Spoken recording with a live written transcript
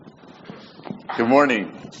Good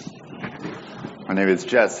morning. My name is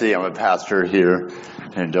Jesse. I'm a pastor here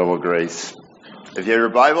in Indelible Grace. If you have your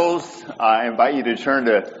Bibles, I invite you to turn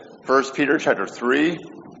to 1 Peter chapter 3.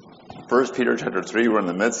 1 Peter chapter 3, we're in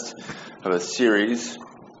the midst of a series,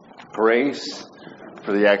 Grace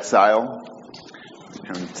for the Exile.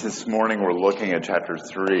 And this morning we're looking at chapter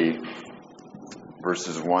 3,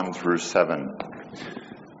 verses 1 through 7.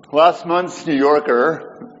 Last month's New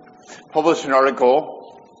Yorker published an article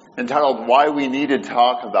entitled, Why We Need to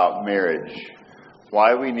Talk About Marriage.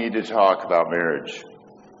 Why We Need to Talk About Marriage.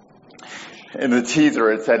 In the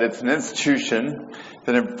teaser, it said, it's an institution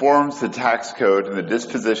that informs the tax code and the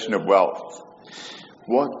disposition of wealth.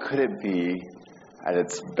 What could it be at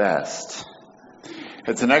its best?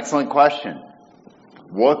 It's an excellent question.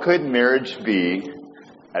 What could marriage be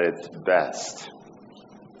at its best?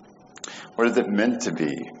 What is it meant to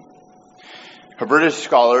be? A British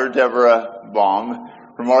scholar, Deborah Baum,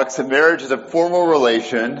 remarks that marriage is a formal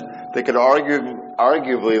relation that could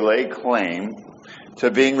arguably lay claim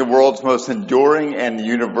to being the world's most enduring and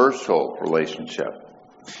universal relationship.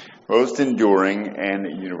 Most enduring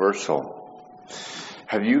and universal.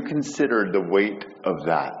 Have you considered the weight of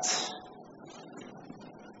that?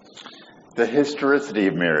 The historicity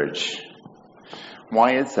of marriage.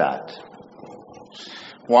 Why is that?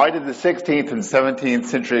 Why did the 16th and 17th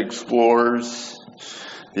century explorers,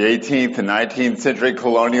 the 18th and 19th century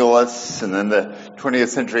colonialists, and then the 20th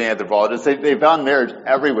century anthropologists, they found marriage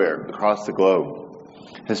everywhere across the globe.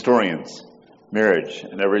 Historians, marriage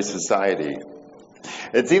in every society.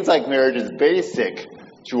 It seems like marriage is basic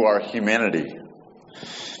to our humanity.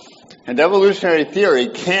 And evolutionary theory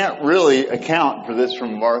can't really account for this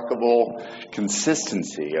remarkable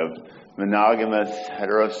consistency of monogamous,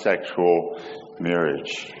 heterosexual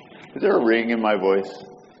marriage. Is there a ring in my voice?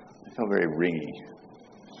 I feel very ringy.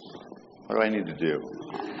 What do I need to do?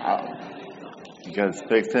 You guys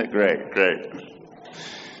fixed it? Great.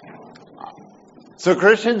 So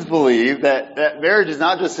Christians believe that marriage is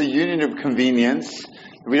not just a union of convenience.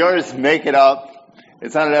 We don't just make it up.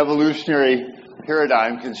 It's not an evolutionary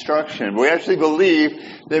paradigm construction. But we actually believe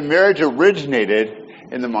that marriage originated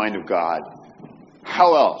in the mind of God.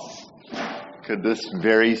 How else could this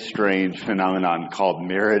very strange phenomenon called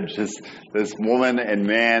marriage, this woman and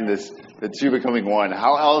man, the two becoming one,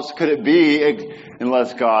 how else could it be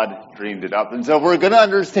unless God dreamed it up? And so if we're going to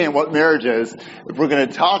understand what marriage is, if we're going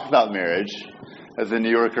to talk about marriage, as the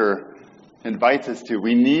New Yorker invites us to,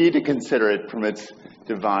 we need to consider it from its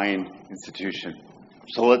divine institution.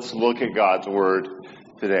 So let's look at God's word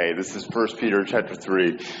today. This is 1 Peter chapter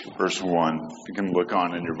 3, verse 1. You can look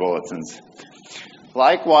on in your bulletins.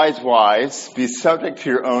 Likewise, wives, be subject to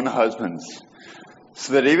your own husbands,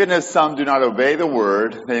 so that even if some do not obey the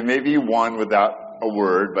word, they may be won without a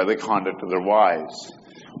word by the conduct of their wives,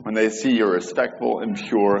 when they see your respectful and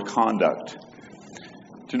pure conduct.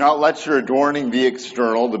 Do not let your adorning be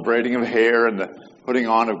external, the braiding of hair and the putting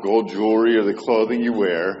on of gold jewelry or the clothing you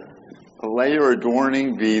wear, but let your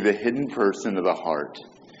adorning be the hidden person of the heart,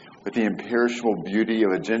 with the imperishable beauty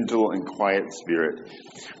of a gentle and quiet spirit,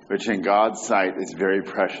 which in God's sight is very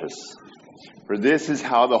precious. For this is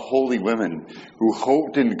how the holy women who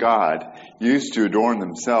hoped in God used to adorn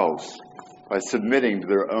themselves, by submitting to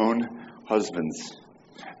their own husbands,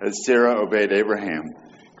 as Sarah obeyed Abraham,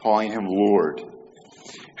 calling him Lord.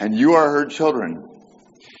 And you are her children,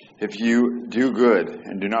 if you do good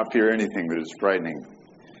and do not fear anything that is frightening.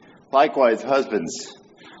 Likewise, husbands,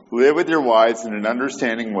 live with your wives in an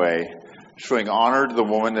understanding way, showing honor to the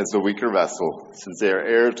woman as the weaker vessel, since they are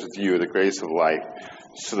heirs with you of the grace of life,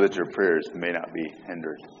 so that your prayers may not be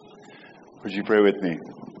hindered. Would you pray with me?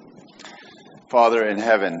 Father in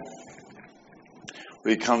heaven,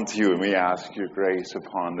 we come to you and we ask your grace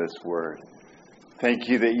upon this word. Thank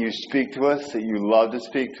you that you speak to us, that you love to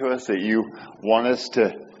speak to us, that you want us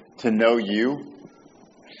to know you,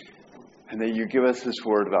 and that you give us this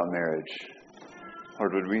word about marriage.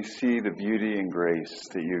 Lord, would we see the beauty and grace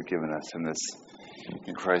that you've given us in this?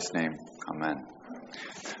 In Christ's name, amen.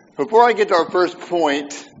 Before I get to our first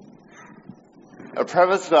point, a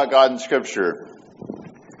preface about God in Scripture.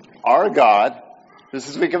 Our God, just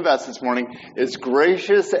as we confess this morning, is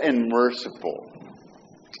gracious and merciful,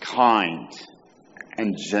 kind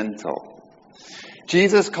and gentle.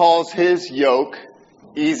 Jesus calls his yoke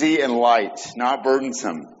easy and light, not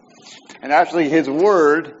burdensome. And actually his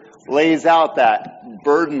word lays out that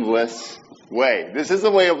burdenless way. This is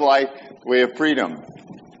a way of life, way of freedom.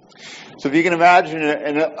 So if you can imagine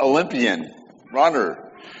an Olympian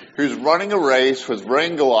runner who's running a race with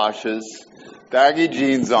wearing galoshes, baggy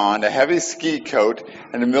jeans on, a heavy ski coat,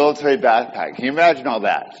 and a military backpack. Can you imagine all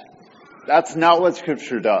that? That's not what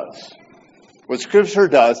Scripture does. What Scripture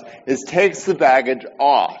does is takes the baggage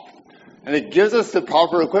off. And it gives us the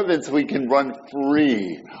proper equipment so we can run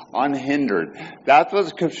free, unhindered. That's what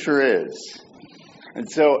Scripture is. And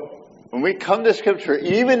so when we come to Scripture,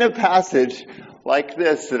 even a passage like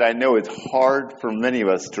this that I know is hard for many of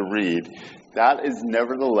us to read, that is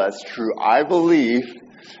nevertheless true. I believe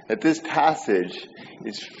that this passage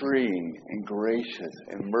is freeing and gracious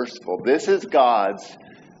and merciful. This is God's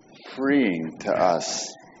freeing to us.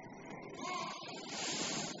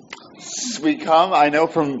 We come, I know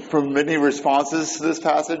from many responses to this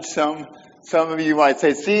passage, some of you might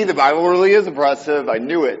say, see, the Bible really is oppressive. I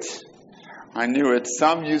knew it.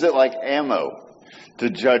 Some use it like ammo to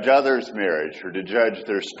judge others' marriage or to judge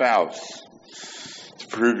their spouse, to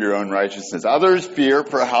prove your own righteousness. Others fear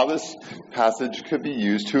for how this passage could be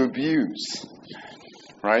used to abuse.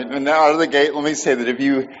 Right? And now out of the gate, let me say that if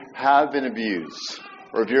you have been abused,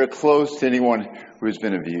 or if you're close to anyone who has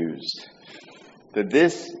been abused, that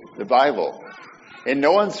the Bible, in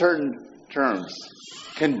no uncertain terms,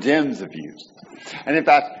 condemns abuse. And in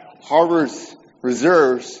fact,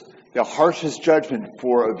 reserves the harshest judgment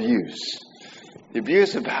for abuse. The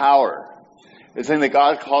abuse of power is something that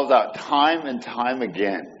God calls out time and time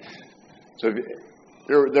again. So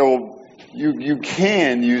you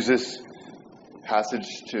can use this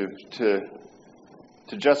passage to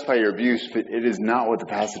justify your abuse, but it is not what the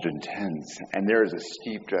passage intends. And there is a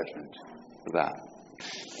steep judgment for that.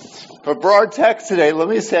 But for our text today, let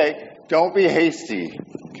me say, don't be hasty,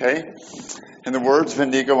 okay? In the words of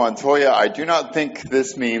Inigo Montoya, I do not think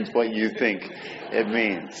this means what you think it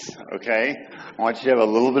means, okay? I want you to have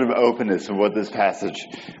a little bit of openness in what this passage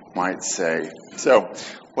might say. So,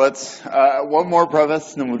 let's, one more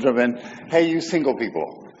preface, and then we'll jump in. Hey, you single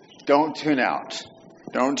people, don't tune out.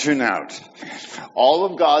 Don't tune out. All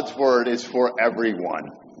of God's word is for everyone.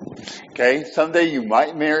 Okay, someday you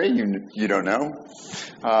might marry, you don't know.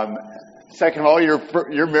 Second of all,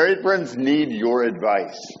 your married friends need your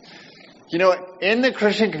advice. You know, in the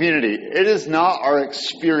Christian community, it is not our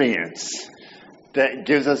experience that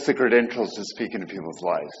gives us the credentials to speak into people's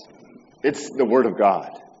lives. It's the Word of God.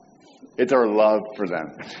 It's our love for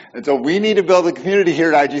them. And so we need to build a community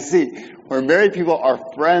here at IGC where married people are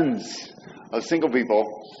friends of single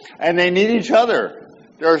people, and they need each other.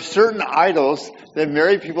 There are certain idols that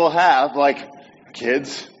married people have, like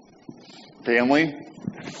kids, family.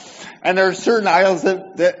 And there are certain idols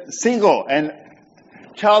that single and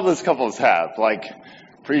childless couples have, like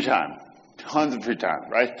free time. Tons of free time,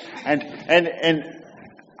 right? And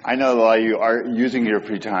I know a lot of you are using your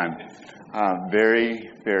free time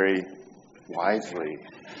very, very wisely.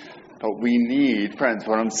 But we need, friends,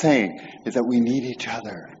 what I'm saying is that we need each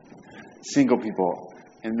other. Single people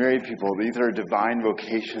and married people, these are divine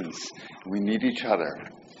vocations. We need each other.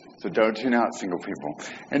 So don't tune out, single people.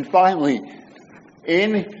 And finally,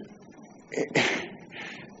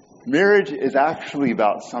 marriage is actually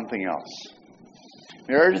about something else.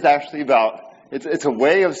 Marriage is actually about, it's a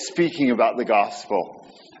way of speaking about the gospel.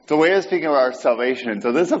 It's a way of speaking about our salvation. And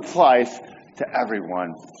so this applies to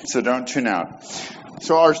everyone. So don't tune out.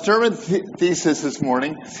 So our sermon thesis this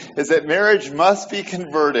morning is that marriage must be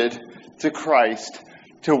converted to Christ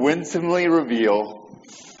to winsomely reveal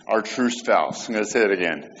our true spouse. I'm going to say it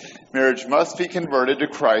again. Marriage must be converted to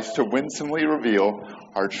Christ to winsomely reveal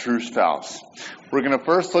our true spouse. We're going to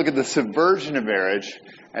first look at the subversion of marriage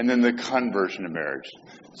and then the conversion of marriage.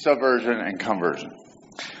 Subversion and conversion.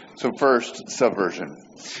 So first, subversion.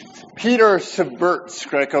 Peter subverts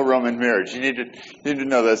Greco-Roman marriage. You need to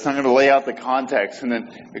know this. I'm going to lay out the context and then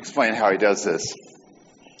explain how he does this.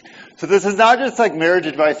 So this is not just like marriage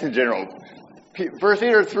advice in general. 1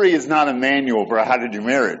 Peter 3 is not a manual for how to do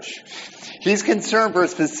marriage. He's concerned for a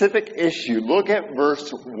specific issue. Look at verse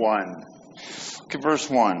 1. Look at verse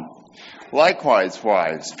 1. Likewise,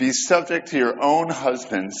 wives, be subject to your own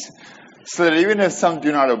husbands, so that even if some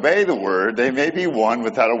do not obey the word, they may be won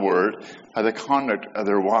without a word by the conduct of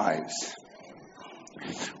their wives.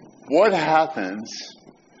 What happens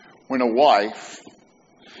when a wife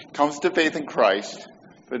comes to faith in Christ,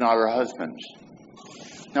 but not her husband?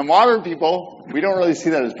 Now, modern people, we don't really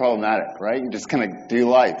see that as problematic, right? You just kind of do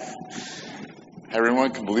life.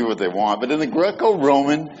 Everyone can believe what they want. But in the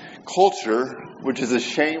Greco-Roman culture, which is a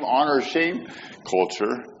shame, honor, shame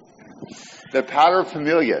culture, the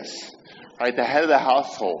paterfamilias, right, the head of the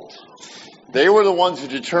household, they were the ones who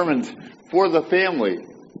determined for the family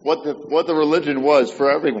what the religion was for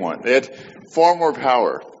everyone. They had far more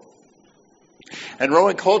power. And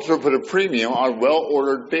Roman culture put a premium on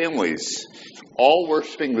well-ordered families, all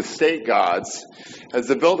worshiping the state gods as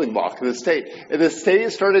the building block of the state. If the state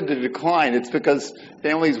started to decline, it's because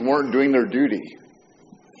families weren't doing their duty.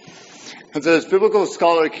 And so as biblical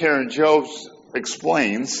scholar Karen Jobes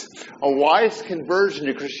explains, a wife's conversion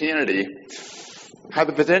to Christianity had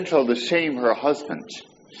the potential to shame her husband.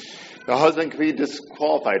 The husband could be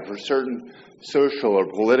disqualified for certain social or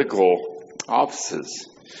political offices.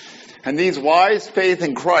 And these wives' faith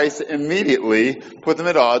in Christ immediately put them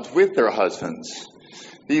at odds with their husbands.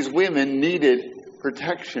 These women needed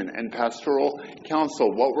protection and pastoral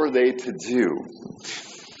counsel. What were they to do?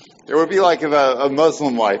 It would be like if a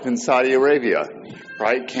Muslim wife in Saudi Arabia,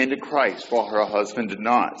 right, came to Christ while her husband did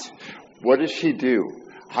not. What does she do?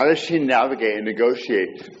 How does she navigate and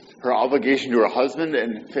negotiate her obligation to her husband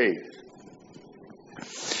and faith?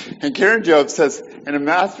 And Karen Jobes says, in a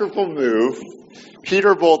masterful move,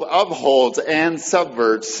 Peter both upholds and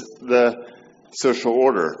subverts the social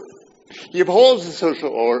order. He upholds the social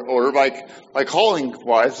order by calling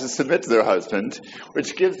wives to submit to their husband,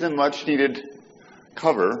 which gives them much needed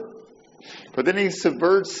cover. But then he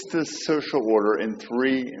subverts the social order in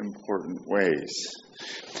three important ways.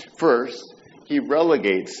 First, he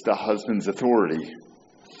relegates the husband's authority.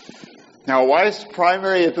 Now, a wife's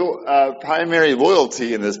primary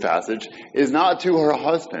loyalty in this passage is not to her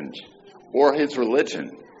husband or his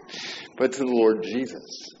religion, but to the Lord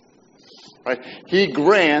Jesus. Right? He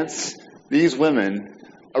grants these women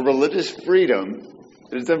a religious freedom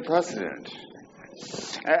that is unprecedented.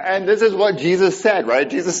 And this is what Jesus said, right?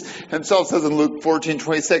 Jesus himself says in Luke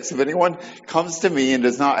 14:26, if anyone comes to me and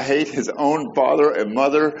does not hate his own father and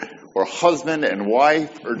mother or husband and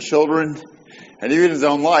wife or children, and even his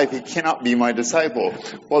own life, he cannot be my disciple.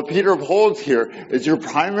 What Peter upholds here is your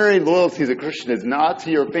primary loyalty as a Christian is not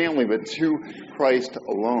to your family, but to Christ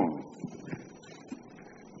alone.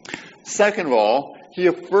 Second of all, he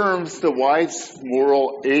affirms the wife's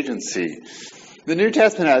moral agency. The New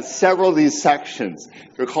Testament has several of these sections.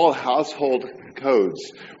 They're called household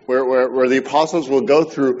codes, where the apostles will go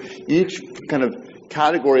through each kind of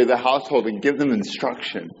category of the household and give them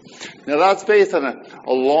instruction. Now that's based on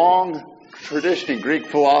a long tradition in Greek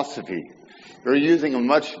philosophy. They're using a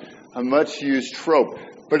much used trope.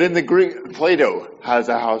 But in the Greek, Plato has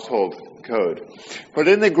a household code. But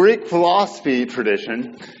in the Greek philosophy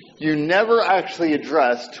tradition, you never actually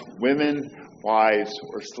addressed women, wives,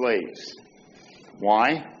 or slaves.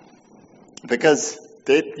 Why? Because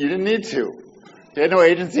you didn't need to. They had no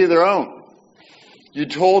agency of their own. You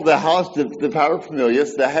told the house, the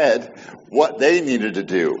paterfamilias, the head, what they needed to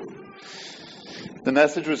do. The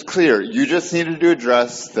message was clear. You just needed to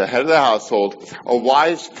address the head of the household. A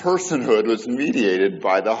wife's personhood was mediated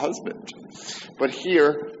by the husband. But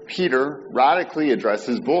here, Peter radically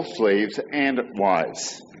addresses both slaves and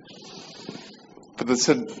wives. But the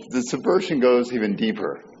subversion goes even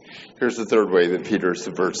deeper. Here's the third way that Peter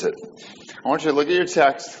subverts it. I want you to look at your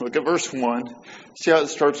text, look at verse 1. See how it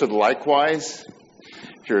starts with likewise?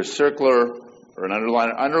 If you're a circler or an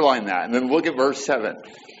underline that. And then look at verse 7.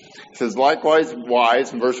 It says, likewise,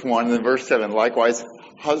 wives in verse 1, and then verse 7, likewise,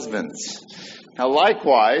 husbands. Now,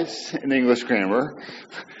 likewise, in English grammar,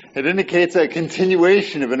 it indicates a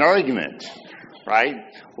continuation of an argument, right?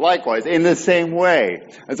 Likewise, in the same way.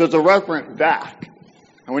 And so it's a referent back.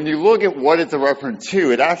 And when you look at what it's a reference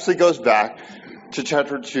to, it actually goes back to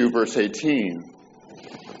chapter 2, verse 18,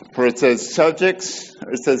 where it says,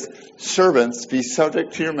 servants, be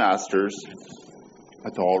subject to your masters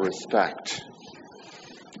with all respect.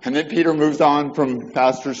 And then Peter moves on from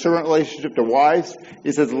master-servant relationship to wives.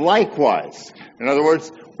 He says, likewise. In other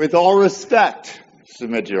words, with all respect,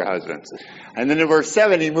 submit to your husbands. And then in verse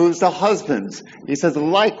 7, he moves to husbands. He says,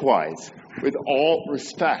 likewise, with all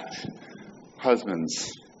respect,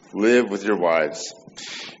 husbands, live with your wives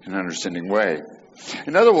in an understanding way.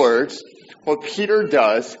 In other words, what Peter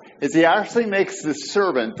does is he actually makes the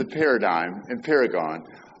servant the paradigm and paragon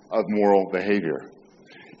of moral behavior.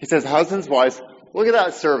 He says, husbands, wives, look at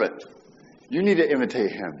that servant. You need to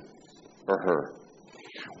imitate him or her,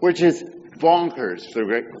 which is bonkers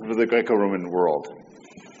for the Greco-Roman world.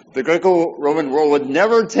 The Greco-Roman world would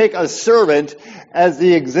never take a servant as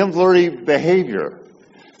the exemplary behavior.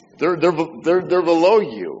 They're below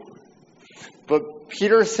you. But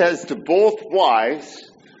Peter says to both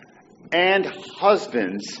wives and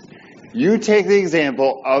husbands, you take the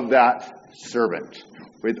example of that servant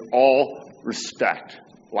with all respect.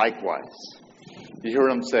 Likewise. You hear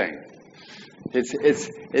what I'm saying?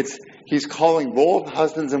 He's calling both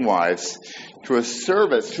husbands and wives to a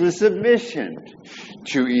service, to a submission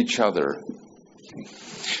to each other.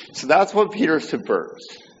 So that's what Peter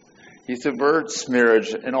subverts. He subverts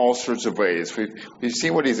marriage in all sorts of ways. We've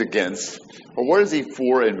seen what he's against, but what is he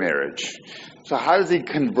for in marriage? So how does he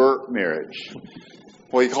convert marriage?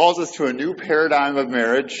 Well, he calls us to a new paradigm of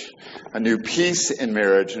marriage, a new peace in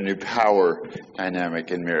marriage, a new power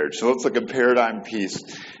dynamic in marriage. So let's look at paradigm, peace,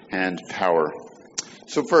 and power.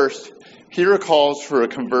 So first, Peter calls for a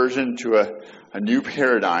conversion to a new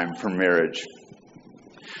paradigm for marriage.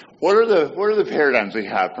 What are the paradigms we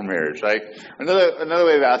have for marriage? Like another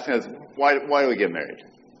way of asking is why do we get married?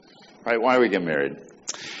 Right? Why do we get married?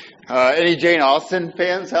 Any Jane Austen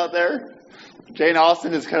fans out there? Jane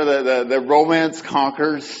Austen is kind of the romance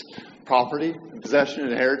conquers property, possession,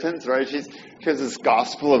 inheritance, right? She has this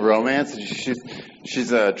gospel of romance. And she's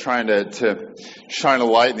trying to shine a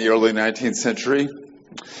light in the early 19th century.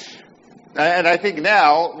 And I think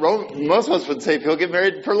now, most of us would say people get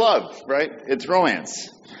married for love, right? It's romance.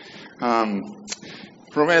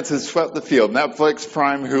 Romance has swept the field. Netflix,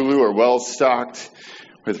 Prime, Hulu are well stocked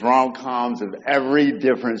with rom-coms of every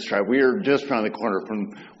different stripe. We are just around the corner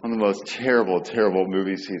from one of the most terrible, terrible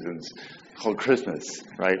movie seasons called Christmas,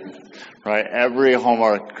 right? Right? Every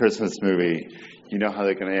Hallmark Christmas movie, you know how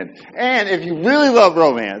they're going to end. And if you really love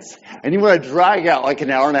romance and you want to drag out like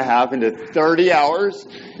an hour and a half into 30 hours,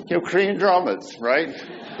 Korean dramas, right?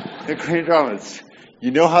 The Korean dramas.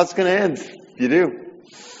 You know how it's going to end. You do.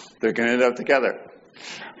 They're going to end up together.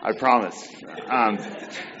 I promise.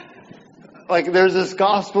 There's this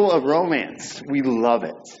gospel of romance. We love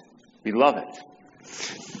it. We love it.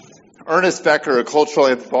 Ernest Becker, a cultural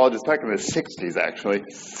anthropologist back in the 60s, actually,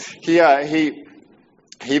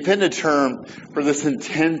 he penned a term for this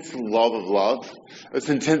intense love of love, this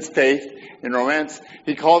intense faith in romance.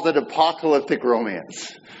 He calls it apocalyptic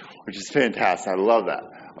romance, which is fantastic. I love that.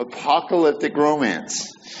 Apocalyptic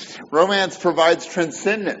romance. Romance provides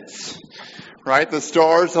transcendence. Right? The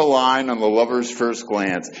stars align on the lover's first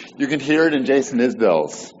glance. You can hear it in Jason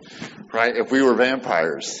Isbell's, right? If we were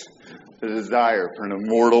vampires, the desire for an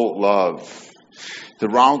immortal love. The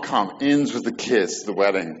rom-com ends with a kiss, the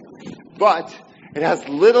wedding. But it has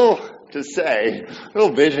little to say,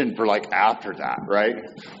 little vision for after that, right?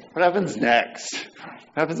 What happens next?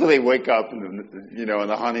 What happens when they wake up in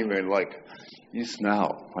the honeymoon, you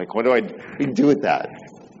smell. What do I do with that?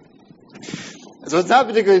 So it's not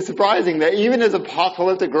particularly surprising that even as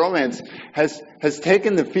apocalyptic romance has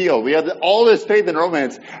taken the field, we have all this faith in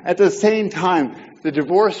romance, at the same time, the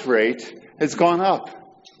divorce rate has gone up,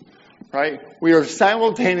 right? We are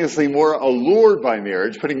simultaneously more allured by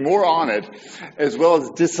marriage, putting more on it, as well as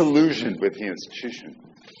disillusioned with the institution.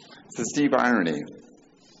 It's this deep irony.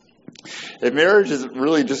 If marriage is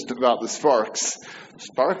really just about the sparks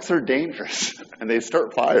are dangerous, and they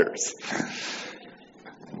start fires.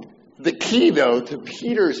 The key, though, to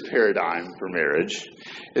Peter's paradigm for marriage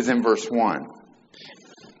is in verse 1.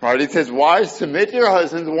 Right? He says, wives, submit to your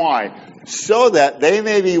husbands. Why? So that they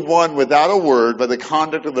may be won without a word by the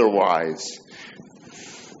conduct of their wives.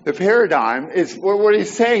 The paradigm is what he's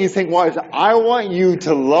saying. He's saying, wives, I want you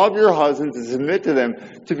to love your husbands and submit to them,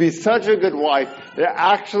 to be such a good wife that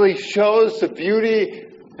actually shows the beauty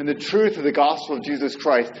and the truth of the gospel of Jesus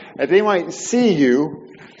Christ, that they might see you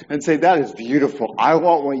and say, that is beautiful. I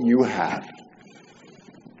want what you have.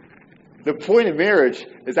 The point of marriage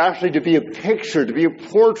is actually to be a picture, to be a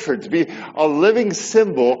portrait, to be a living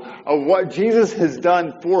symbol of what Jesus has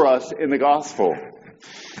done for us in the gospel.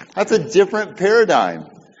 That's a different paradigm.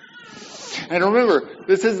 And remember,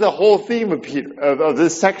 this is the whole theme of Peter, of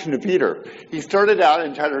this section of Peter. He started out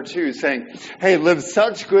in chapter 2 saying, hey, live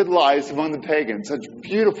such good lives among the pagans, such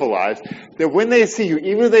beautiful lives, that when they see you,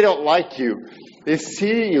 even if they don't like you, they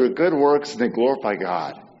see your good works and they glorify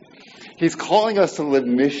God. He's calling us to live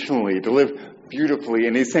missionally, to live beautifully,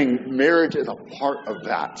 and he's saying marriage is a part of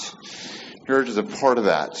that. Marriage is a part of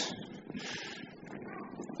that.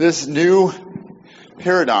 This new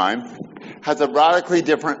paradigm has a radically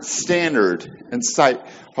different standard and sight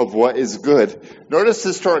of what is good. Notice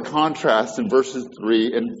the stark contrast in verses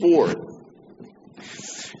 3 and 4.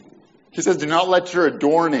 He says, do not let your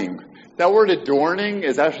adorning. That word adorning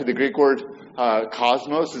is actually the Greek word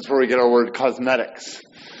cosmos. It's where we get our word cosmetics.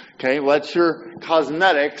 Okay, let your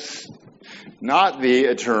cosmetics, not the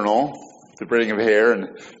eternal, the braiding of hair and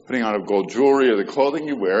putting on of gold jewelry or the clothing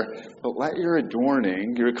you wear, but let your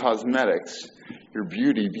adorning, your cosmetics, your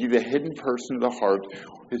beauty, be the hidden person of the heart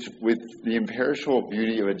with the imperishable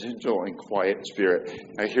beauty of a gentle and quiet spirit.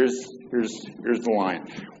 Now here's the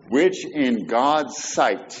line. Which in God's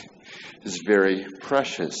sight is very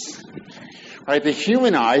precious. Right? The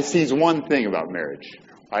human eye sees one thing about marriage.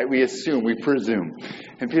 Right? We assume, we presume.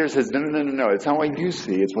 And Peter says, no. It's not what you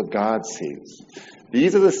see, it's what God sees.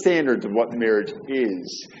 These are the standards of what marriage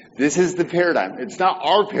is. This is the paradigm. It's not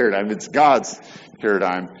our paradigm, it's God's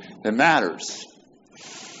paradigm that matters.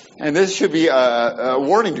 And this should be a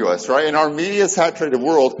warning to us, right? In our media-saturated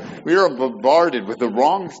world, we are bombarded with the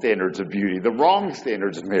wrong standards of beauty, the wrong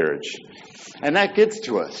standards of marriage. And that gets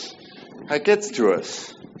to us. That gets to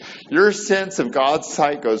us. Your sense of God's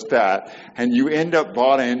sight goes bad, and you end up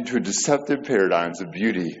bought into deceptive paradigms of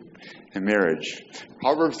beauty and marriage.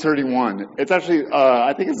 Proverbs 31, it's actually,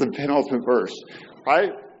 I think it's the penultimate verse,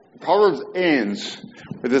 right? Proverbs ends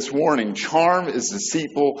with this warning: charm is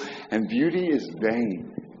deceitful and beauty is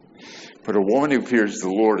vain, but a woman who fears the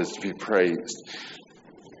Lord is to be praised.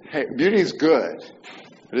 Hey, beauty is good,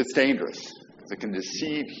 but it's dangerous because it can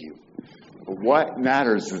deceive you. But what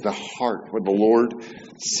matters is the heart, what the Lord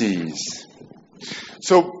sees.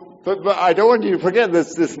 So, but I don't want you to forget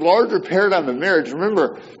this larger paradigm of marriage.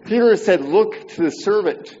 Remember, Peter said, look to the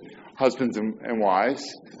servant, husbands and wives.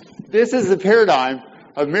 This is the paradigm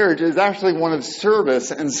of marriage. Is actually one of service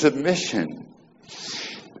and submission.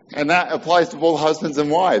 And that applies to both husbands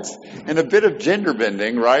and wives. And a bit of gender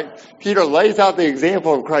bending, right? Peter lays out the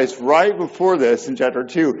example of Christ right before this in chapter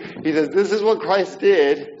 2. He says, this is what Christ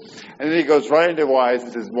did. And then he goes right into wives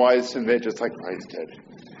and says, wives, submit just like Christ did.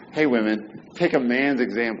 Hey, women, take a man's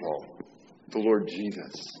example. The Lord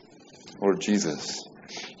Jesus. Lord Jesus.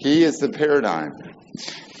 He is the paradigm.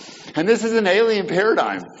 And this is an alien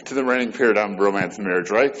paradigm to the reigning paradigm of romance and marriage,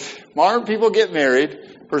 right? Modern people get married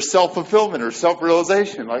for self-fulfillment or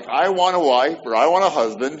self-realization. Like, I want a wife or I want a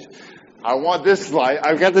husband. I want this life.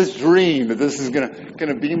 I've got this dream that this is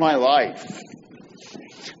gonna be my life.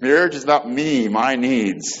 Marriage is about me, my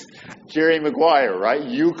needs. Jerry Maguire, right?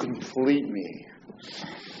 You complete me.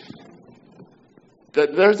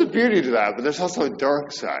 There's a beauty to that, but there's also a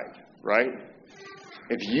dark side, right?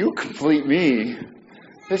 If you complete me,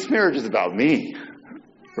 this marriage is about me,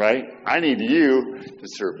 right? I need you to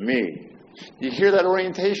serve me. You hear that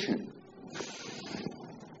orientation?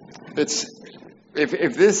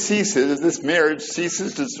 If this marriage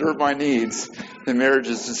ceases to serve my needs, then marriage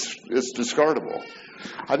is discardable.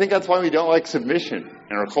 I think that's why we don't like submission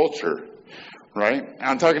in our culture, right?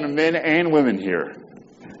 I'm talking to men and women here.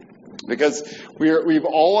 Because we've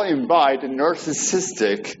all imbibed a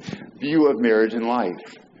narcissistic view of marriage and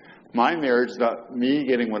life. My marriage is about me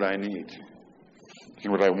getting what I need,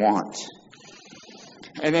 getting what I want.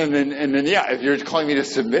 And then, yeah, if you're calling me to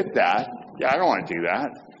submit that, yeah, I don't want to do that.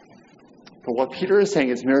 But what Peter is saying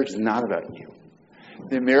is marriage is not about you.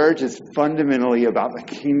 The marriage is fundamentally about the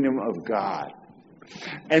kingdom of God.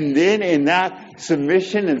 And then in that,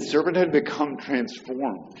 submission and servanthood become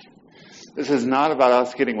transformed. This is not about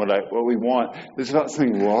us getting what we want. This is about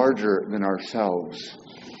something larger than ourselves.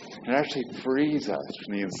 It actually frees us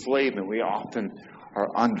from the enslavement we often are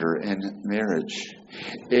under in marriage.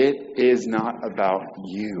 It is not about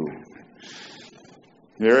you.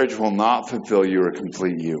 Marriage will not fulfill you or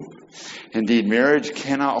complete you. Indeed, marriage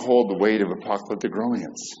cannot hold the weight of apocalyptic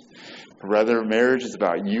romance. Rather, marriage is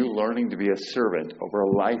about you learning to be a servant over a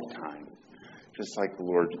lifetime, just like the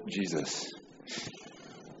Lord Jesus.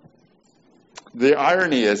 The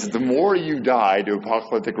irony is that the more you die to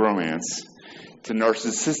apocalyptic romance, to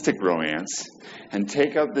narcissistic romance, and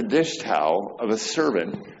take up the dish towel of a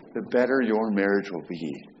servant, the better your marriage will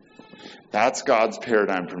be. That's God's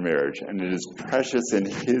paradigm for marriage, and it is precious in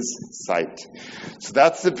His sight. So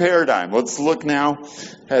that's the paradigm. Let's look now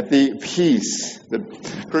at the peace. The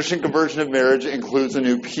Christian conversion of marriage includes a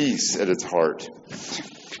new peace at its heart.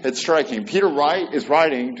 It's striking. Peter is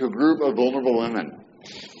writing to a group of vulnerable women,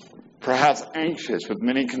 perhaps anxious with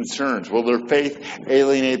many concerns. Will their faith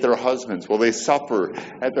alienate their husbands? Will they suffer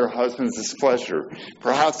at their husband's displeasure?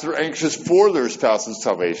 Perhaps they're anxious for their spouse's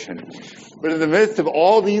salvation. But in the midst of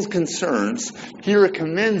all these concerns, Peter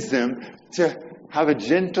commends them to have a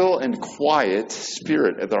gentle and quiet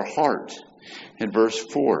spirit at their heart in verse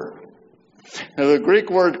 4. Now the Greek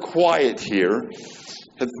word quiet here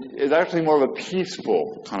is actually more of a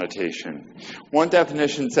peaceful connotation. One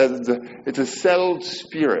definition says it's a settled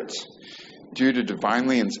spirit due to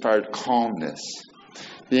divinely inspired calmness.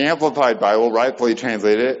 The Amplified Bible rightfully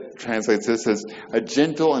translates this as a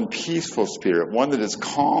gentle and peaceful spirit, one that is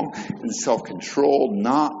calm and self-controlled,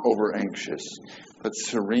 not over-anxious, but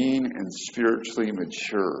serene and spiritually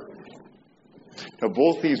mature. Now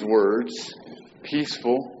both these words,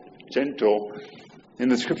 peaceful, gentle, in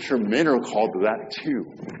the Scripture, men are called to that too.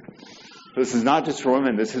 This is not just for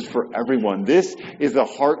women, this is for everyone. This is the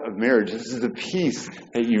heart of marriage. This is the peace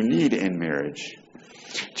that you need in marriage.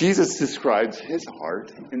 Jesus describes his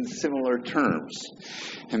heart in similar terms.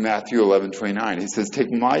 In Matthew 11:29, he says,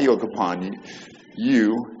 "Take my yoke upon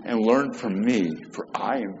you and learn from me, for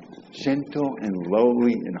I am gentle and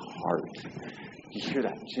lowly in heart." You hear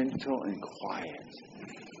that? Gentle and quiet.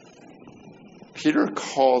 Peter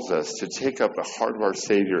calls us to take up the heart of our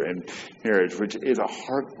Savior in marriage, which is a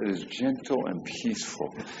heart that is gentle and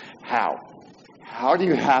peaceful. How? How do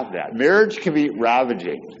you have that? Marriage can be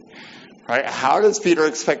ravaging, right? How does Peter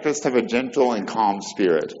expect us to have a gentle and calm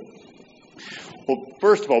spirit? Well,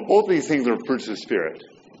 first of all, both of these things are fruits of the Spirit,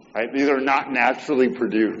 right? These are not naturally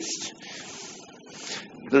produced.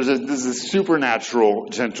 There's a supernatural,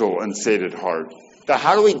 gentle, and sated heart. So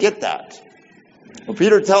how do we get that? Well,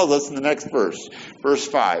 Peter tells us in the next verse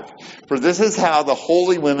 5, "For this is how the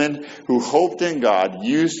holy women who hoped in God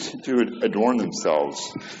used to adorn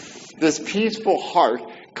themselves." This peaceful heart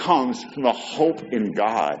comes from a hope in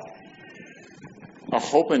God. A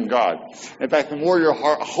hope in God. In fact, the more your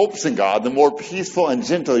heart hopes in God, the more peaceful and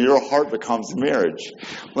gentle your heart becomes in marriage.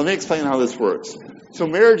 Let me explain how this works. So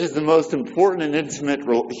marriage is the most important and intimate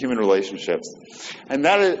human relationships. And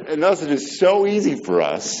thus it is so easy for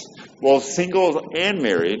us, both single and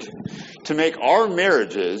married, to make our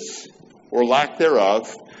marriages, or lack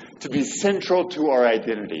thereof, to be central to our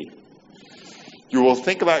identity. You will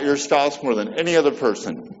think about your spouse more than any other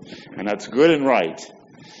person, and that's good and right.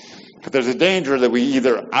 But there's a danger that we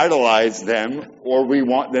either idolize them, or we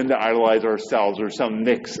want them to idolize ourselves, or some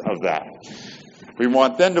mix of that. We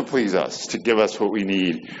want them to please us, to give us what we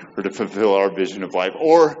need, or to fulfill our vision of life.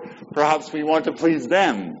 Or perhaps we want to please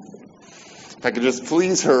them. If I could just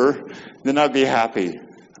please her, then I'd be happy.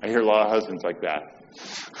 I hear a lot of husbands like that.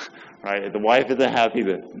 Right? If the wife isn't happy,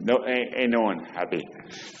 then ain't no one happy.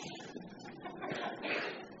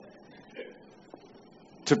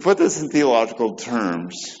 To put this in theological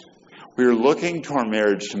terms, we are looking to our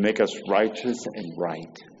marriage to make us righteous and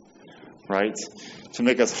right? To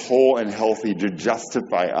make us whole and healthy, to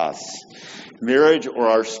justify us. Marriage or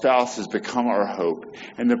our spouse has become our hope,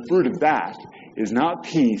 and the fruit of that is not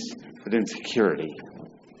peace, but insecurity.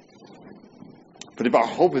 But if our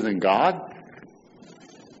hope is in God,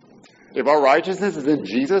 if our righteousness is in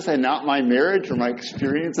Jesus and not my marriage or my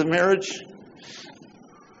experience of marriage,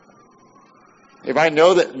 if I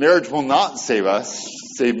know that marriage will not save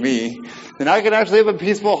me, then I can actually have a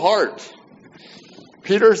peaceful heart.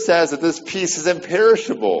 Peter says that this peace is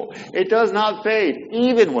imperishable. It does not fade,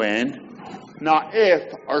 even when, not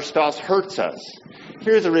if, our spouse hurts us.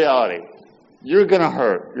 Here's the reality. You're going to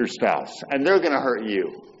hurt your spouse, and they're going to hurt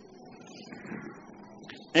you.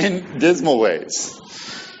 In dismal ways.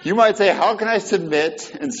 You might say, how can I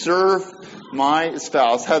submit and serve my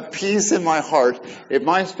spouse, have peace in my heart, if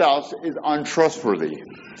my spouse is untrustworthy?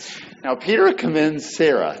 Now, Peter commends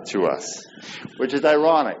Sarah to us, which is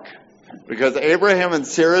ironic, because Abraham and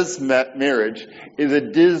Sarah's marriage is a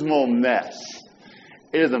dismal mess.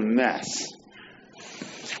 It is a mess.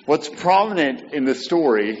 What's prominent in the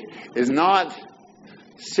story is not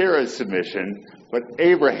Sarah's submission, but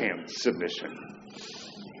Abraham's submission.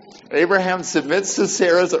 Abraham submits to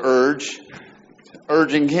Sarah's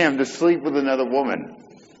urging him to sleep with another woman.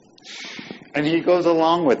 And he goes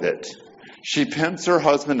along with it. She pimps her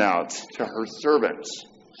husband out to her servants.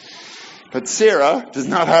 But Sarah does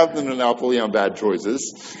not have the monopoly on bad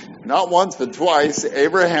choices. Not once, but twice,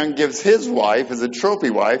 Abraham gives his wife as a trophy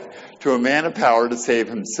wife to a man of power to save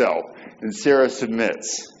himself. And Sarah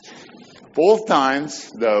submits. Both times,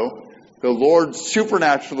 though, the Lord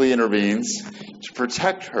supernaturally intervenes to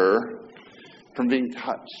protect her from being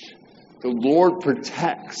touched. The Lord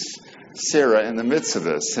protects Sarah in the midst of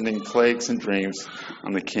this, sending plagues and dreams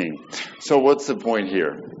on the king. So what's the point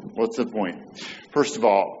here? What's the point? First of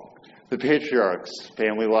all, the patriarchs'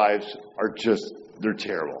 family lives are they're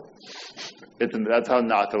terrible. That's how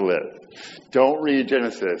not to live. Don't read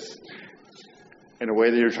Genesis in a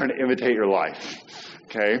way that you're trying to imitate your life.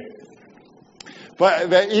 Okay?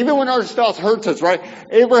 But even when our spouse hurts us, right?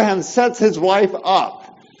 Abraham sets his wife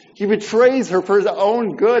up. He betrays her for his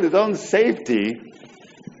own good, his own safety.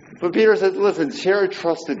 But Peter says, listen, Sarah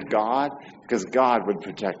trusted God because God would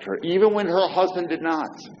protect her, even when her husband did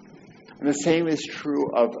not. And the same is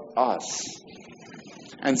true of us.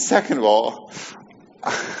 And second of all,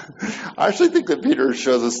 I actually think that Peter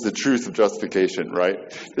shows us the truth of justification, right?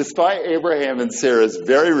 Despite Abraham and Sarah's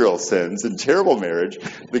very real sins and terrible marriage,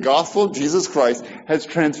 the gospel of Jesus Christ has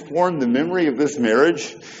transformed the memory of this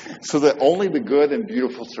marriage so that only the good and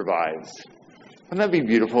beautiful survives. Wouldn't that be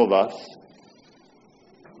beautiful of us?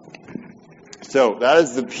 So that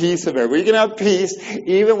is the peace of marriage. We can have peace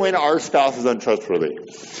even when our spouse is untrustworthy.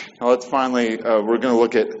 Now let's finally, we're going to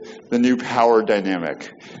look at the new power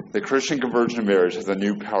dynamic. The Christian conversion of marriage has a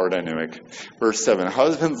new power dynamic. Verse 7,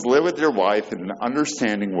 husbands, live with your wife in an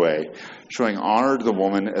understanding way, showing honor to the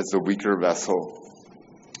woman as the weaker vessel.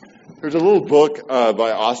 There's a little book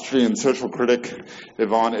by Austrian social critic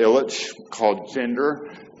Ivan Illich called Gender,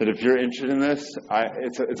 that if you're interested in this,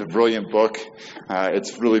 it's a brilliant book.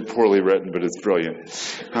 It's really poorly written, but it's brilliant.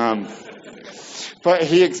 But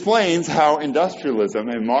he explains how industrialism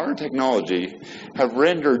and modern technology have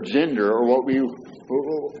rendered gender, or what we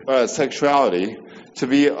sexuality, to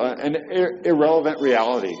be an irrelevant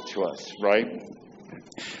reality to us, right?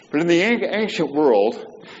 But in the ancient world,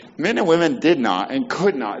 men and women did not and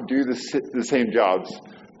could not do the same jobs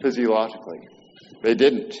physiologically. They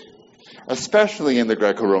didn't. Especially in the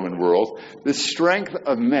Greco-Roman world, the strength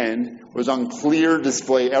of men was on clear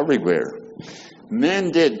display everywhere.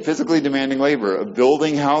 Men did physically demanding labor of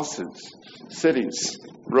building houses, cities,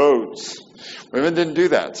 roads. Women didn't do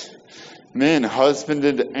that. Men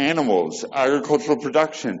husbanded animals, agricultural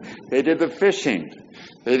production. They did the fishing.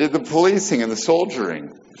 They did the policing and the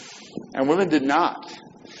soldiering. And women did not.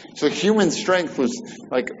 So human strength was,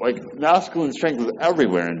 like masculine strength was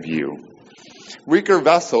everywhere in view. Weaker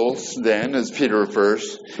vessels, then, as Peter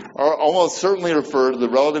refers, are almost certainly refer to the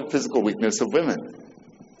relative physical weakness of women,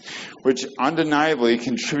 which undeniably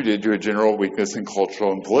contributed to a general weakness in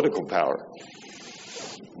cultural and political power.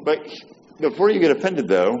 But before you get offended,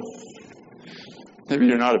 though, maybe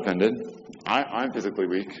you're not offended. I'm physically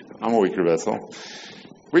weak. I'm a weaker vessel.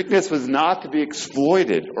 Weakness was not to be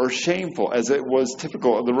exploited or shameful as it was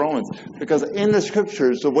typical of the Romans. Because in the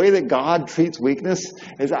scriptures, the way that God treats weakness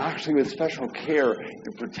is actually with special care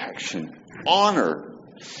and protection. Honor.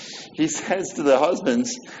 He says to the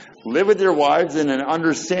husbands, live with your wives in an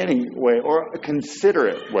understanding way or a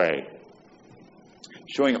considerate way,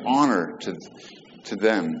 showing honor to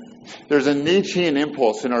them. There's a Nietzschean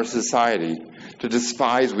impulse in our society to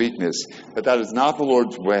despise weakness, but that is not the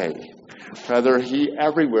Lord's way. Rather, he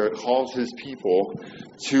everywhere calls his people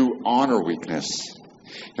to honor weakness.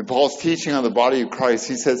 In Paul's teaching on the body of Christ,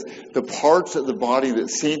 he says, the parts of the body that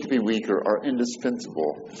seem to be weaker are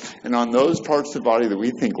indispensable. And on those parts of the body that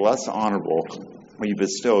we think less honorable, we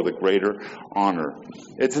bestow the greater honor.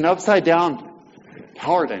 It's an upside-down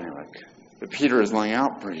power dynamic that Peter is laying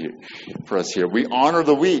out for us here. We honor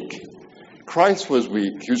the weak. Christ was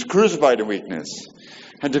weak. He was crucified in weakness.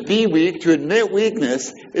 And to be weak, to admit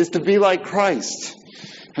weakness, is to be like Christ.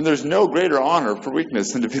 And there's no greater honor for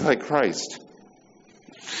weakness than to be like Christ.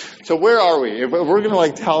 So where are we? If we're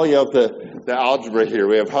going to tally up the algebra here,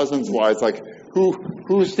 we have husbands, wives,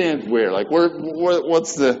 who stands where?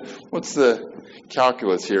 What's the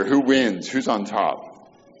calculus here? Who wins? Who's on top?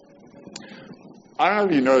 I don't know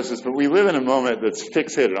if you noticed this, but we live in a moment that's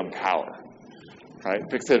fixated on power. Right?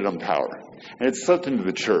 Fixated on power. And it's slipped into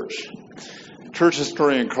the church. Church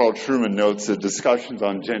historian Carl Trueman notes that discussions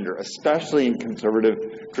on gender, especially in conservative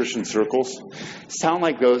Christian circles, sound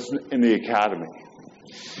like those in the academy.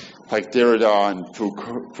 Like Derrida and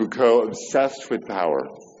Foucault, obsessed with power.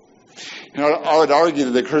 I would argue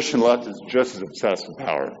that the Christian left is just as obsessed with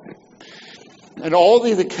power. And all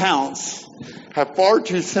these accounts have far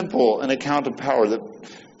too simple an account of power that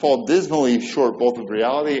fall dismally short both of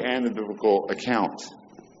reality and the biblical account.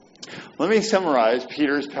 Let me summarize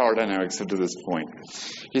Peter's power dynamics up to this point.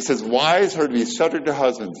 He says, wives are to be subject to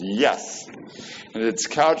husbands, yes, and it's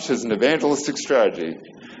couched as an evangelistic strategy.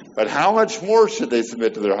 But how much more should they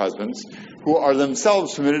submit to their husbands, who are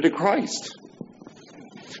themselves submitted to Christ?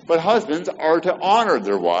 But husbands are to honor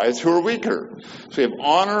their wives who are weaker. So we have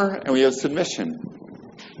honor and we have submission.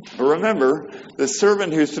 But remember, the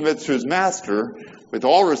servant who submits to his master, with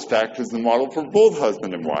all respect, is the model for both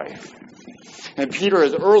husband and wife. And Peter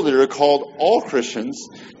has earlier called all Christians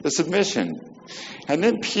to submission. And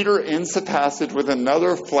then Peter ends the passage with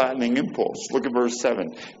another flattening impulse. Look at verse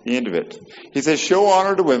 7, the end of it. He says, show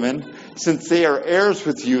honor to women, since they are heirs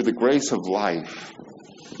with you the grace of life.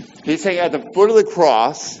 He's saying at the foot of the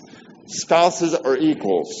cross, spouses are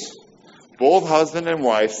equals. Both husband and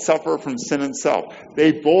wife suffer from sin and self.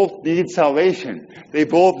 They both need salvation. They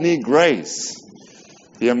both need grace,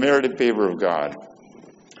 the unmerited favor of God.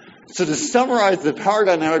 So to summarize the power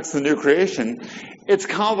dynamics of the new creation, it's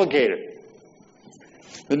complicated.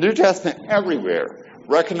 The New Testament everywhere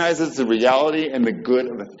recognizes the reality and the good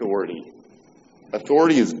of authority.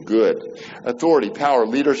 Authority is good. Authority, power,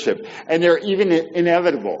 leadership. And they're even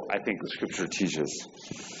inevitable, I think the scripture teaches.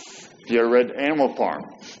 If you ever read Animal Farm,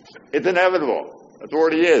 it's inevitable.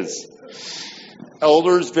 Authority is.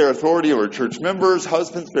 Elders bear authority over church members.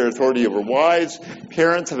 Husbands bear authority over wives.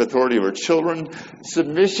 Parents have authority over children.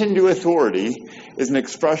 Submission to authority is an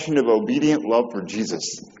expression of obedient love for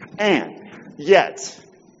Jesus. And yet,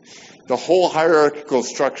 the whole hierarchical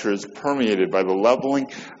structure is permeated by the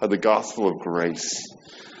leveling of the gospel of grace.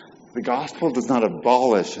 The gospel does not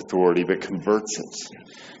abolish authority, but converts it.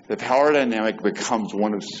 The power dynamic becomes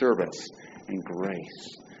one of service and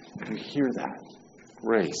grace. You hear that?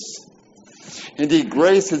 Grace. Indeed,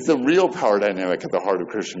 grace is the real power dynamic at the heart of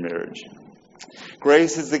Christian marriage.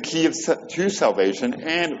 Grace is the key to salvation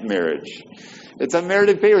and marriage. It's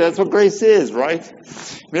unmerited favor. That's what grace is, right?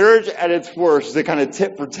 Marriage at its worst is a kind of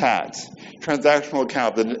tit for tat, transactional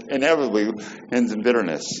account that inevitably ends in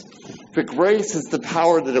bitterness. But grace is the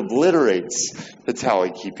power that obliterates the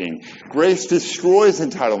tally keeping. Grace destroys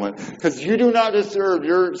entitlement because you do not deserve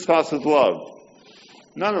your spouse's love.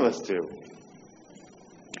 None of us do.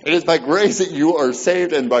 It is by grace that you are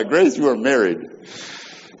saved, and by grace you are married.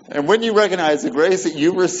 And when you recognize the grace that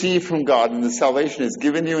you receive from God and the salvation is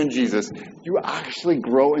given you in Jesus, you actually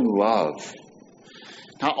grow in love.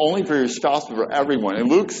 Not only for your spouse, but for everyone. In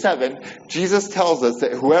Luke 7, Jesus tells us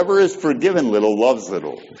that whoever is forgiven little loves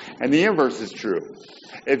little. And the inverse is true.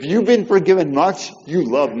 If you've been forgiven much, you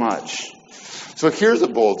love much. So here's a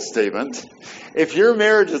bold statement. If your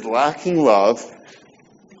marriage is lacking love,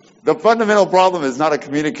 the fundamental problem is not a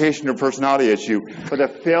communication or personality issue, but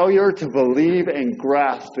a failure to believe and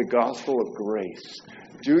grasp the gospel of grace.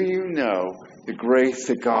 Do you know the grace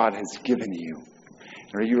that God has given you?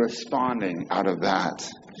 Are you responding out of that?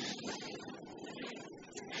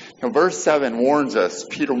 Now, verse 7 warns us,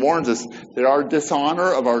 Peter warns us, that our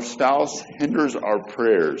dishonor of our spouse hinders our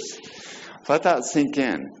prayers. Let that sink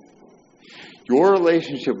in. Your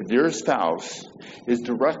relationship with your spouse is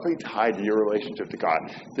directly tied to your relationship to God.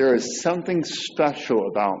 There is something special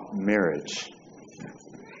about marriage.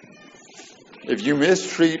 If you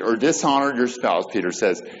mistreat or dishonor your spouse, Peter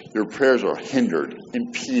says, your prayers are hindered,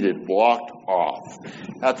 impeded, blocked off.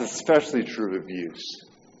 That's especially true of abuse.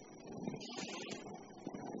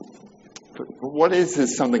 But what is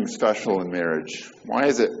this something special in marriage? Why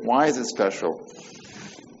is it special?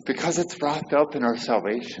 Because it's wrapped up in our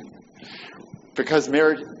salvation. Because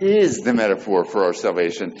marriage is the metaphor for our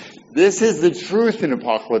salvation. This is the truth in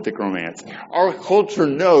apocalyptic romance. Our culture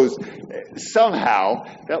knows somehow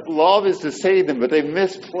that love is to save them, but they've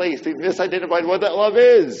misidentified what that love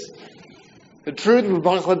is. The truth of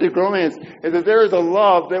apocalyptic romance is that there is a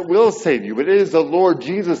love that will save you, but it is the Lord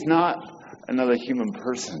Jesus, not another human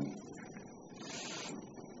person.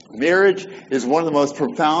 Marriage is one of the most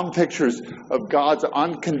profound pictures of God's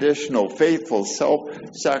unconditional, faithful,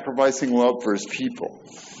 self-sacrificing love for his people.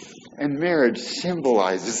 And marriage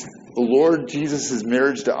symbolizes the Lord Jesus'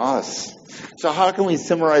 marriage to us. So how can we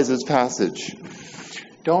summarize this passage?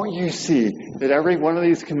 Don't you see that every one of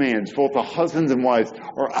these commands, both the husbands and wives,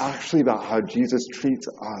 are actually about how Jesus treats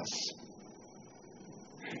us?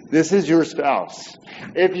 This is your spouse.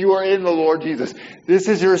 If you are in the Lord Jesus, this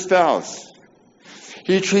is your spouse.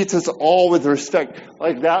 He treats us all with respect,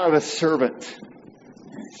 like that of a servant.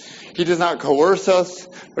 He does not coerce us,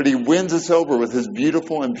 but he wins us over with his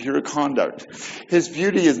beautiful and pure conduct. His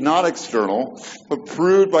beauty is not external, but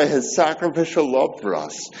proved by his sacrificial love for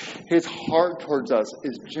us. His heart towards us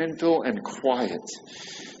is gentle and quiet,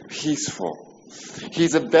 peaceful.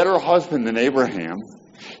 He's a better husband than Abraham.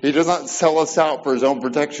 He does not sell us out for his own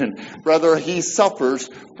protection. Rather, he suffers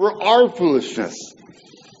for our foolishness.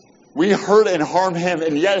 We hurt and harm him,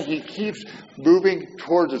 and yet he keeps moving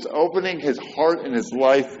towards us, opening his heart and his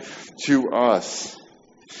life to us.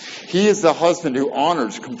 He is the husband who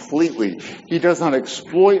honors completely. He does not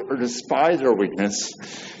exploit or despise our weakness,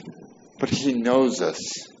 but he knows us.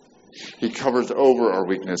 He covers over our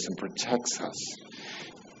weakness and protects us.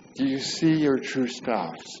 Do you see your true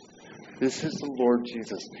spouse? This is the Lord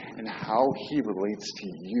Jesus and how he relates to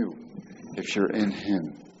you if you're in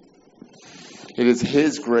him. It is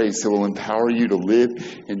his grace that will empower you to live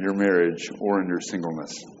in your marriage or in your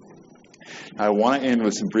singleness. I want to end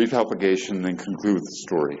with some brief application and then conclude with the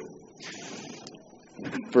story.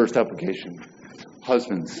 First application.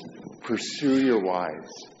 Husbands, pursue your wives.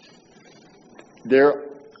 There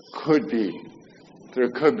could be,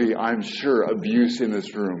 I'm sure, abuse in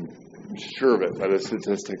this room. I'm sure of it by the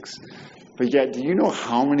statistics. But yet, do you know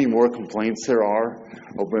how many more complaints there are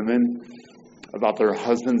of women about their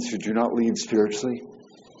husbands who do not lead spiritually,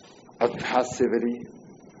 of passivity?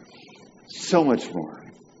 So much more.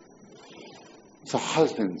 So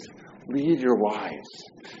husbands, lead your wives.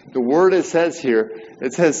 The word it says here,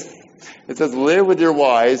 it says live with your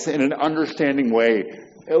wives in an understanding way.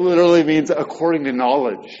 It literally means according to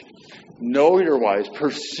knowledge. Know your wives,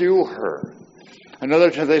 pursue her. Another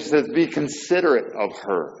translation says be considerate of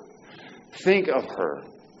her. Think of her.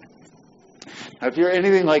 Now, if you're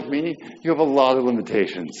anything like me, you have a lot of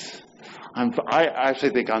limitations. I actually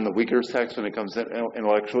think I'm the weaker sex when it comes to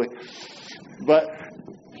intellectually. But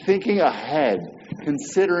thinking ahead,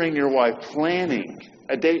 considering your wife, planning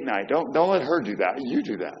a date night. Don't let her do that. You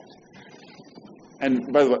do that.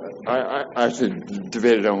 And by the way, I actually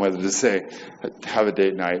debated on whether to say have a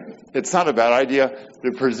date night. It's not a bad idea.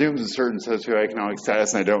 It presumes a certain socioeconomic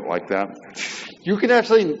status, and I don't like that. You can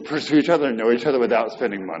actually pursue each other and know each other without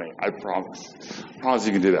spending money. I promise. I promise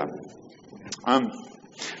you can do that.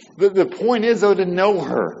 The point is, though, to know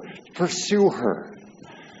her, to pursue her,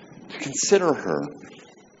 to consider her.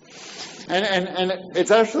 And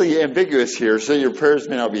it's actually ambiguous here, so your prayers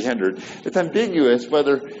may not be hindered. It's ambiguous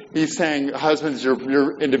whether he's saying, husbands,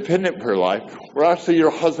 you're independent prayer life, or actually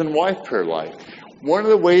your husband-wife prayer life. One of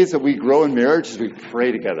the ways that we grow in marriage is we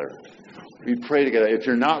pray together. We pray together. If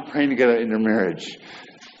you're not praying together in your marriage,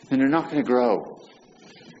 then you're not going to grow.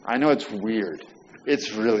 I know it's weird.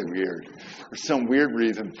 It's really weird. For some weird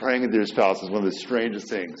reason, praying with your spouse is one of the strangest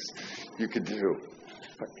things you could do.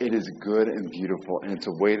 But it is good and beautiful, and it's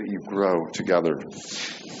a way that you grow together.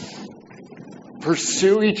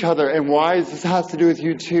 Pursue each other. And why? This has to do with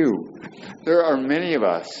you too. There are many of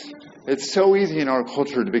us. It's so easy in our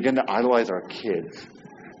culture to begin to idolize our kids,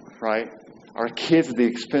 right? Our kids at the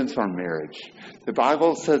expense of our marriage. The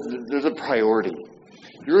Bible says that there's a priority.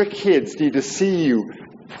 Your kids need to see you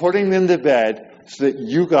putting them to bed so that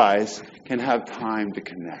you guys can have time to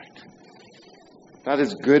connect. That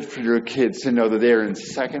is good for your kids to know that they are in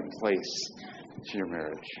second place to your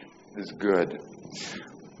marriage. It is good.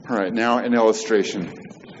 All right, now an illustration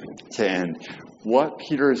to end. What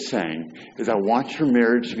Peter is saying is, I want your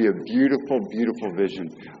marriage to be a beautiful, beautiful vision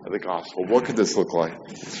of the gospel. What could this look like?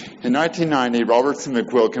 In 1990, Robertson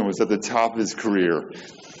McQuilkin was at the top of his career.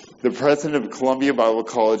 The president of Columbia Bible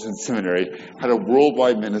College and Seminary had a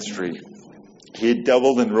worldwide ministry. He had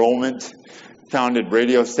doubled enrollment, founded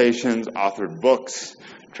radio stations, authored books,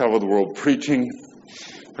 traveled the world preaching.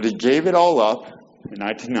 But he gave it all up in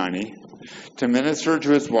 1990 to minister to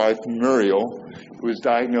his wife, Muriel, who was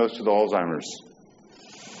diagnosed with Alzheimer's.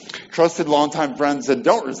 Trusted longtime friends said,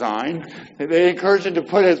 don't resign. They encouraged him to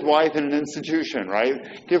put his wife in an institution,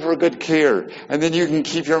 right? Give her good care, and then you can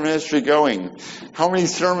keep your ministry going. How many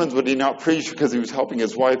sermons would he not preach because he was helping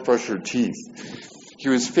his wife brush her teeth? He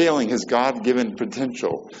was failing his God-given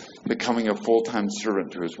potential, becoming a full-time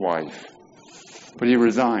servant to his wife. But he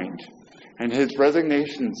resigned, and his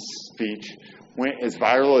resignation speech went as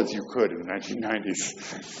viral as you could in the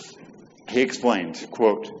 1990s. He explained,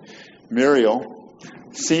 quote, Muriel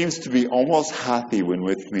seems to be almost happy when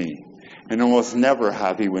with me, and almost never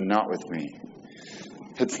happy when not with me.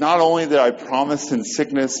 It's not only that I promise in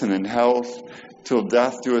sickness and in health, till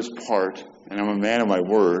death do us part, and I'm a man of my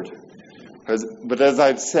word, but as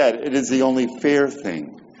I've said, it is the only fair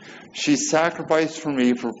thing. She sacrificed for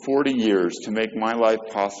me for 40 years to make my life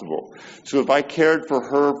possible. So if I cared for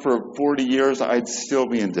her for 40 years, I'd still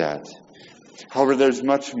be in debt. However, there's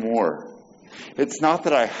much more. It's not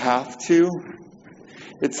that I have to,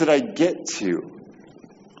 it's that I get to.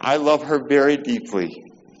 I love her very deeply.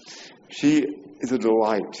 She is a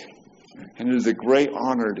delight, and it is a great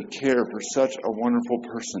honor to care for such a wonderful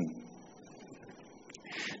person.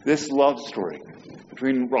 This love story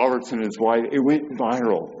between Robertson and his wife, it went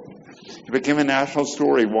viral. It became a national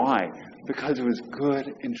story. Why? Because it was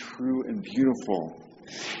good and true and beautiful.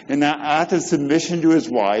 In that act of submission to his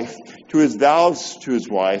wife, to his vows to his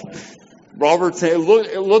wife, Robertson, it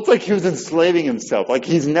looked like he was enslaving himself, like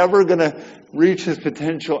he's never going to reach his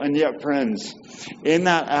potential. And yet, friends, in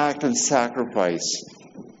that act of sacrifice,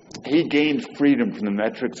 he gained freedom from the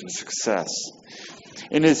metrics of success.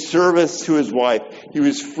 In his service to his wife, he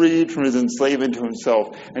was freed from his enslavement to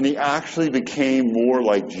himself, and he actually became more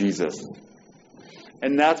like Jesus.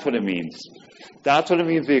 And that's what it means. That's what it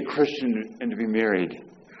means to be a Christian and to be married.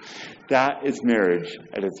 That is marriage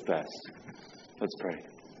at its best. Let's pray.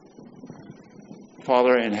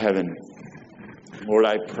 Father in heaven, Lord,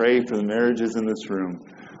 I pray for the marriages in this room.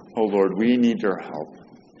 Oh, Lord, we need your help.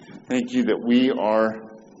 Thank you that we are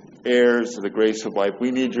heirs to the grace of life.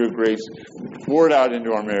 We need your grace poured out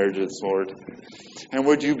into our marriages, Lord. And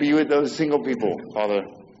would you be with those single people, Father?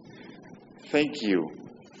 Thank you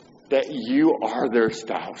that you are their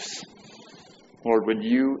spouse. Lord, would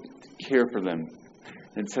you care for them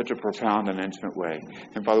in such a profound and intimate way?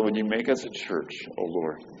 And Father, would you make us a church, oh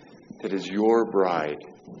Lord, that is your bride,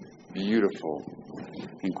 beautiful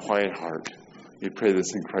and quiet heart. We pray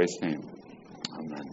this in Christ's name.